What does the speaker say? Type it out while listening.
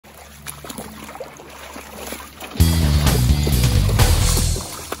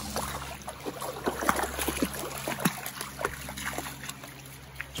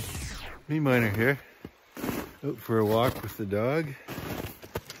meMimer here, out for a walk with the dog.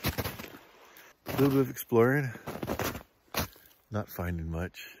 A little bit of exploring, not finding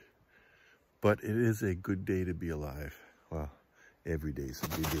much, but it is a good day to be alive. Well, every day is a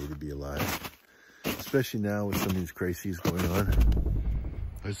good day to be alive, especially now with some of these crises going on.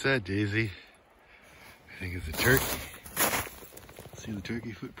 What's that, Daisy? I think it's a turkey. See the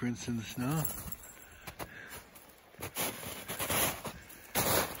turkey footprints in the snow?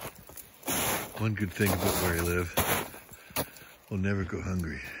 One good thing about where I live, we'll never go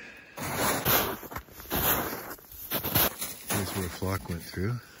hungry. Here's where a flock went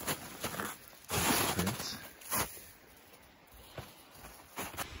through. Prints.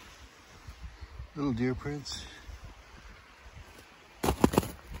 Little deer prints. That'll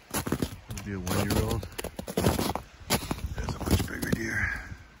be a 1-year-old. There's a much bigger deer.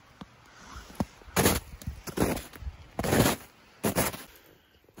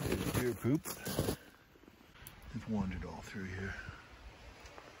 There's deer poop. They've wandered all through here.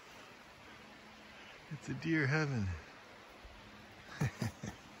 It's a deer heaven.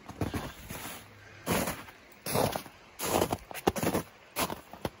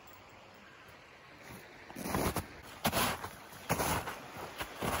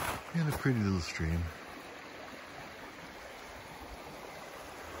 And a pretty little stream.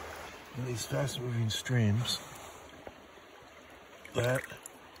 And these fast-moving streams, that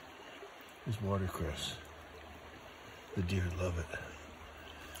is watercress. The deer love it.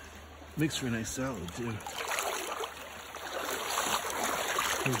 Makes for a nice salad too.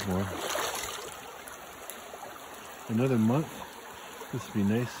 Here's more. Another month, this will be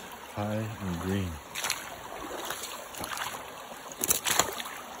nice, high, and green.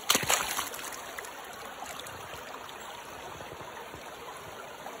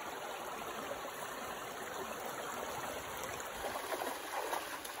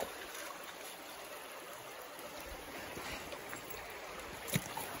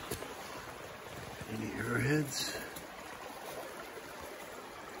 Any arrowheads?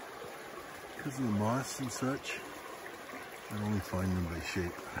 Because of the moss and such, I only find them by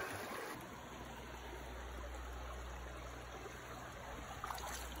shape.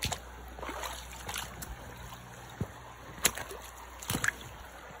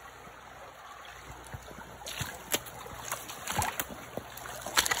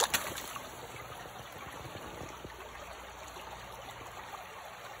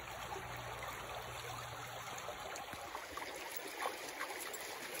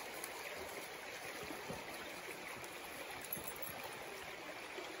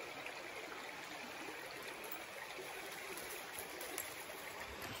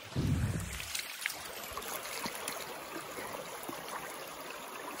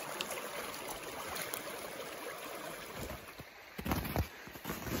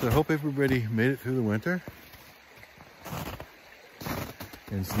 So I hope everybody made it through the winter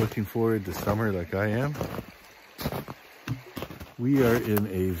and is looking forward to summer like I am. We are in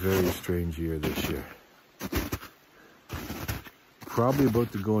a very strange year this year. Probably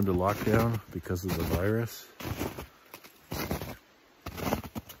about to go into lockdown because of the virus.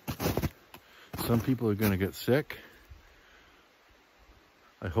 Some people are going to get sick.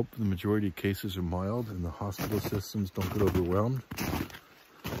 I hope the majority of cases are mild and the hospital systems don't get overwhelmed.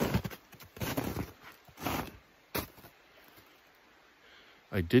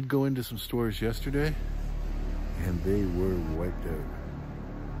 I did go into some stores yesterday and they were wiped out.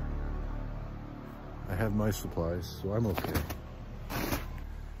 I have my supplies, so I'm okay.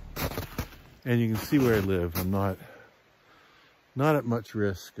 And you can see where I live. I'm not at much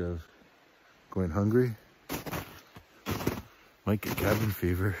risk of going hungry. Might get cabin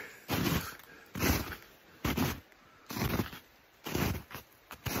fever.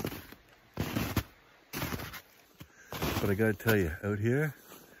 But I gotta tell you, out here,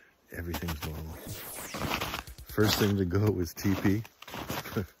 everything's normal. First thing to go was TP,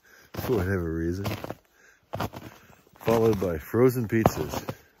 for whatever reason. Followed by frozen pizzas.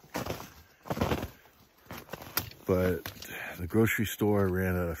 But the grocery store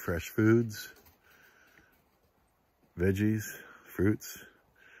ran out of fresh foods, veggies, fruits.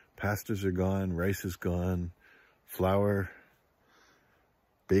 Pastas are gone, rice is gone, flour,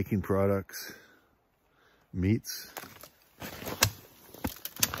 baking products, meats.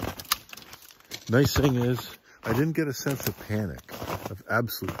 Nice thing is, I didn't get a sense of panic, of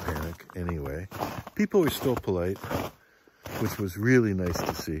absolute panic anyway. People were still polite, which was really nice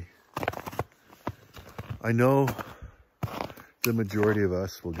to see. I know the majority of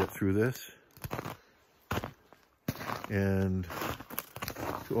us will get through this. And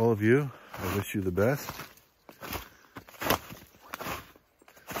to all of you, I wish you the best.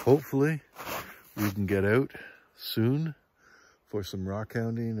 hopefully we can get out soon for some rock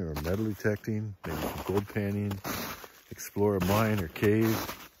hounding or metal detecting, maybe some gold panning, explore a mine or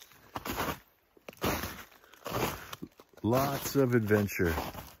cave. Lots of adventure,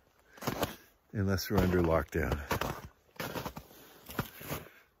 unless we're under lockdown.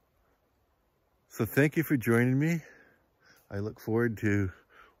 So thank you for joining me. I look forward to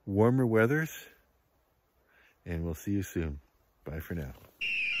warmer weathers, and we'll see you soon. Bye for now.